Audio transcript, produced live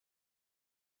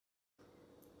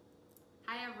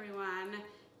Hi everyone,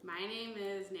 my name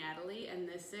is Natalie and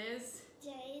this is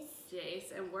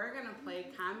Jace, and we're gonna play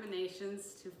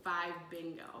combinations to 5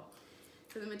 bingo.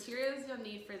 So the materials you'll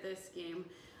need for this game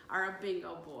are a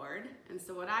bingo board. And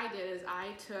so what I did is I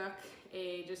took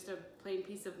just a plain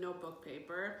piece of notebook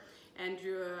paper and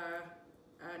drew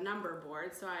a number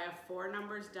board. So I have 4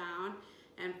 numbers down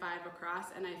and 5 across,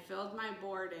 and I filled my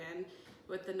board in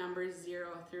with the numbers 0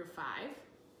 through 5.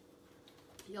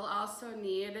 You'll also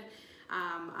need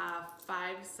a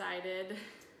 5-sided,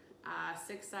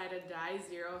 6-sided die,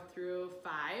 0 through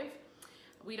 5.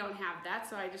 We don't have that,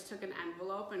 so I just took an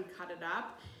envelope and cut it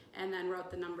up and then wrote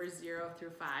the numbers 0 through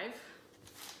 5.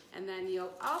 And then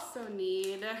you'll also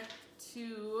need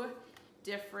 2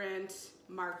 different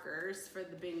markers for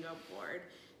the bingo board.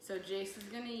 So Jace is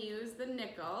gonna use the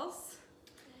nickels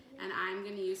and I'm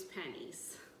gonna use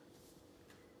pennies.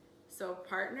 So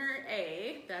partner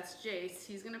A, that's Jace,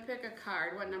 he's gonna pick a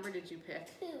card. What number did you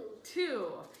pick? 2. 2.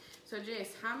 So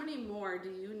Jace, how many more do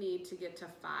you need to get to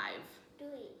 5? 3.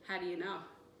 How do you know?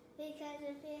 Because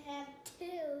if you have 2,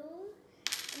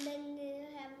 and then you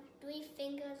have 3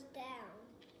 fingers down,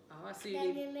 Oh, so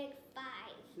then you make 5.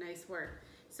 Nice work.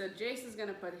 So Jace is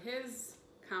gonna put his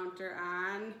counter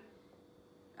on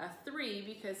a 3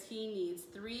 because he needs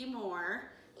 3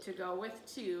 more to go with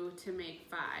 2 to make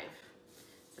 5.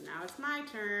 So now it's my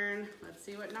turn. Let's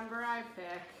see what number I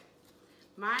pick.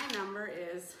 My number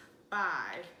is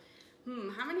 5.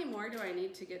 How many more do I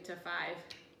need to get to 5?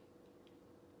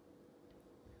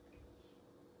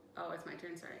 Oh, it's my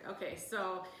turn, sorry. Okay,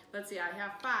 so let's see, I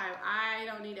have 5. I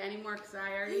don't need any more because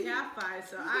I already have 5,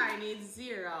 so I need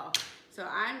 0. So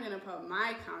I'm gonna put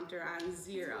my counter on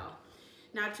 0.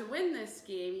 Now to win this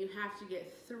game, you have to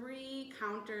get 3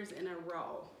 counters in a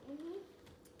row.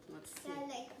 Let's see. So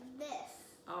like this.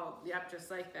 Oh, yep, just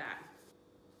like that.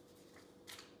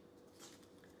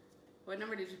 What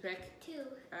number did you pick? 2.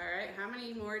 All right, how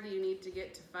many more do you need to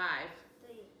get to 5?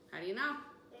 3. How do you know?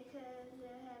 Because you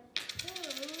have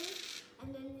 2,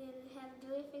 and then you have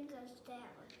 3 fingers down.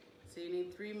 So you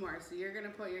need 3 more. So you're gonna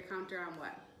put your counter on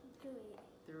what? 3.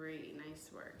 3,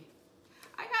 nice work.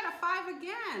 I got a 5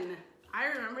 again. I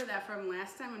remember that from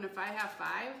last time, and if I have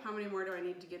 5, how many more do I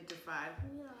need to get to 5?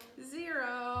 No.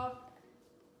 0.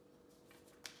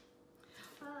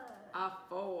 4. A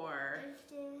 4.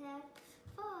 If you have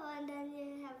 4, and then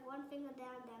you have 1 finger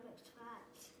down, that makes 5.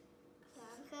 So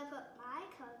I'm gonna put my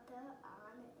counter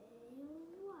on a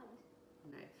 1.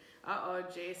 Nice. Uh-oh,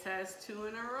 Jace has 2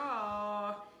 in a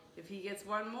row. If he gets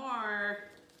 1 more,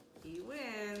 he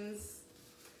wins.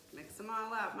 Mix them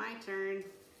all up, my turn.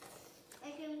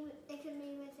 It can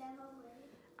be whichever way.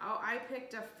 Oh, I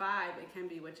picked a 5. It can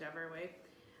be whichever way.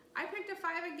 I picked a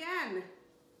 5 again.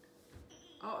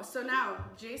 Oh, so now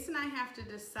Jace and I have to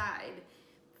decide.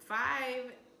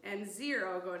 5 and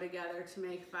 0 go together to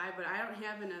make 5, but I don't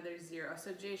have another 0.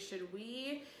 So Jace, should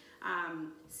we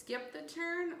skip the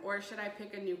turn or should I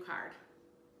pick a new card?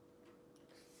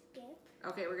 Skip.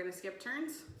 Okay, we're gonna skip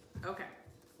turns? Okay.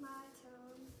 My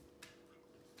turn.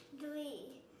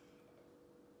 3.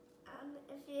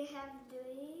 If you have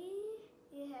 3,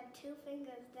 you have 2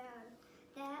 fingers down.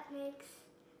 That makes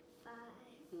 5.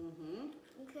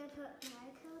 I'm gonna put my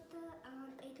counter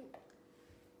on a 2.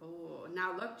 Oh,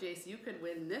 now look, Jace, you could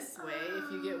win this way.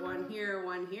 If you get 1 here,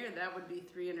 1 here, that would be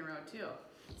 3 in a row too.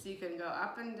 So you can go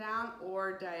up and down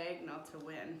or diagonal to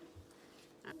win.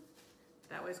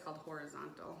 That way it's called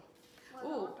horizontal.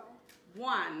 Oh,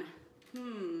 1.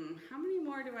 How many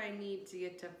more do I need to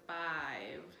get to 5?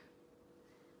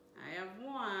 I have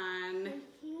 1.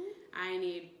 I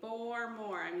need 4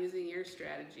 more. I'm using your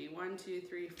strategy. 1, 2,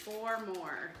 3, 4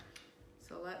 more.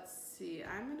 So let's see.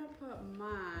 I'm gonna put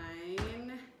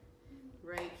mine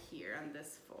right here on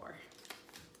this 4.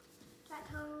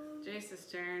 Jace's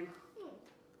turn.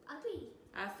 A 3.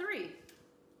 A 3.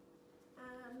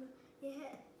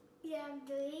 You have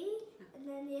 3, and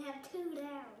then you have 2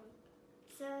 down.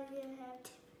 So you have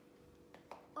 2.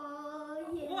 Oh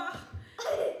yeah.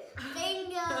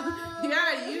 Bingo!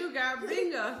 Yeah, you got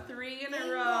bingo. 3 in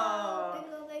a row.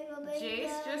 Bingo, bingo, bingo.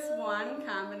 Jace just won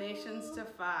combinations to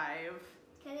 5.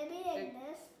 Can it be in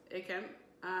this? It can.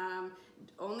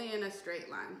 Only in a straight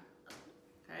line.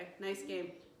 Okay, nice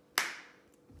game.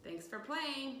 Thanks for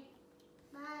playing.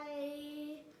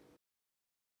 Bye.